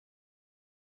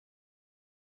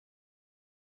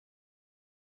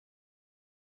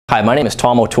Hi, my name is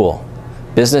Tom O'Toole,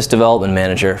 Business Development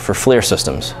Manager for FLIR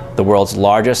Systems, the world's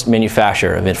largest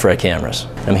manufacturer of infrared cameras.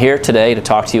 I'm here today to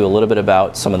talk to you a little bit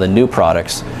about some of the new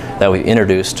products that we've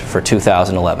introduced for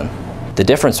 2011. The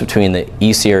difference between the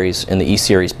E-Series and the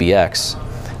E-Series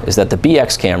BX is that the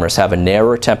BX cameras have a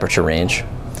narrower temperature range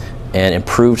and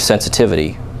improved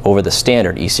sensitivity over the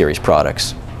standard E-Series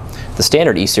products. The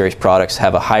standard E-Series products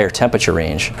have a higher temperature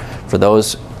range for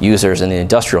those users in the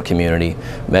industrial community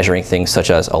measuring things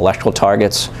such as electrical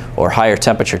targets or higher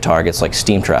temperature targets like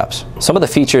steam traps. Some of the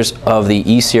features of the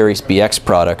E-Series BX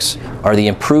products are the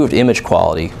improved image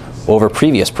quality over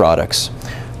previous products.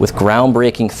 With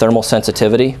groundbreaking thermal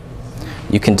sensitivity,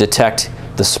 you can detect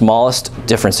the smallest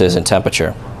differences in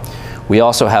temperature. We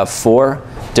also have 4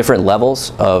 different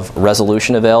levels of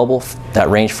resolution available that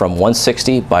range from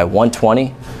 160 by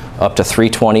 120 up to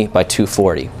 320 by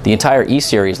 240. The entire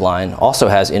E-Series line also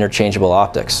has interchangeable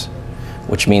optics,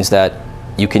 which means that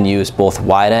you can use both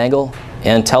wide-angle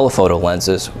and telephoto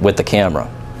lenses with the camera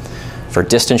for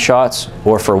distant shots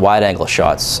or for wide-angle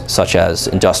shots such as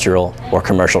industrial or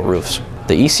commercial roofs.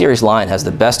 The E-Series line has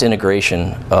the best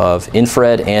integration of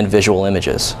infrared and visual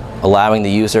images, allowing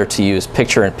the user to use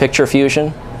picture-in-picture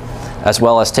fusion as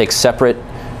well as take separate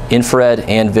infrared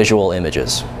and visual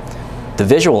images. The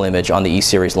visual image on the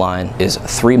E-Series line is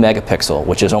 3 megapixel,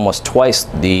 which is almost twice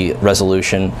the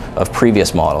resolution of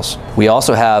previous models. We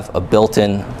also have a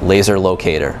built-in laser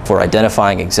locator for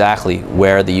identifying exactly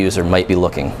where the user might be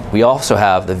looking. We also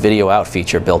have the video out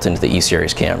feature built into the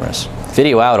E-Series cameras.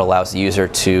 Video out allows the user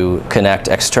to connect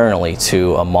externally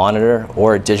to a monitor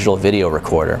or a digital video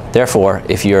recorder. Therefore,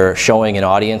 if you're showing an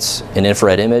audience an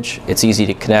infrared image, it's easy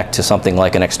to connect to something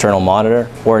like an external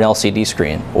monitor or an LCD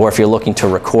screen. Or if you're looking to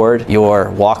record your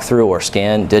walkthrough or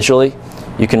scan digitally,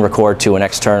 you can record to an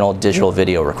external digital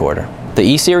video recorder. The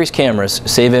E-Series cameras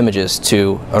save images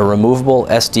to a removable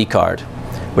SD card,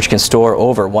 which can store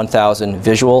over 1,000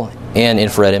 visual and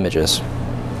infrared images.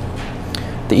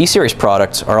 The E-Series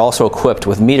products are also equipped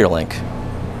with MeterLink.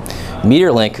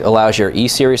 MeterLink allows your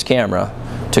E-Series camera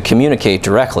to communicate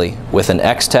directly with an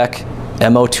X-Tech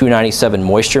MO297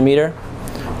 moisture meter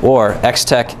or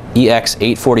X-Tech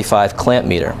EX845 clamp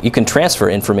meter. You can transfer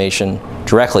information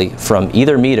directly from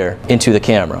either meter into the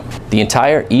camera. The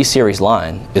entire E-Series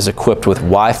line is equipped with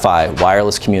Wi-Fi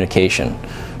wireless communication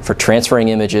for transferring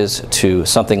images to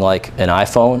something like an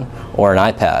iPhone or an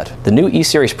iPad. The new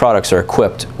E-Series products are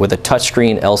equipped with a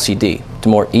touchscreen LCD to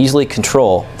more easily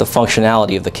control the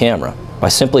functionality of the camera. By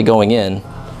simply going in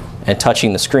and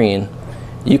touching the screen,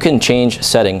 you can change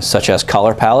settings such as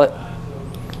color palette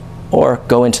or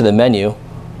go into the menu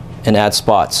and add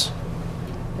spots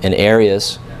and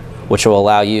areas which will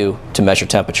allow you to measure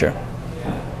temperature.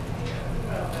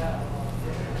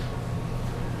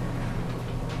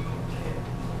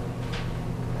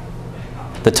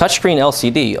 The touchscreen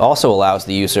LCD also allows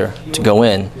the user to go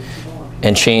in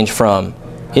and change from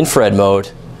infrared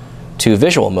mode to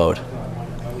visual mode.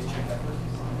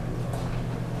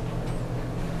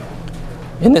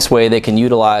 In this way, they can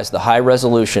utilize the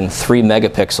high-resolution 3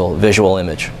 megapixel visual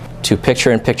image to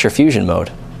picture-in-picture fusion mode,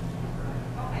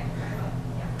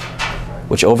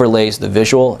 which overlays the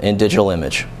visual and digital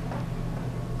image.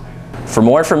 For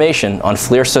more information on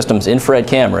FLIR Systems infrared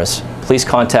cameras, please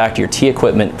contact your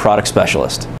T-Equipment product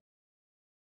specialist.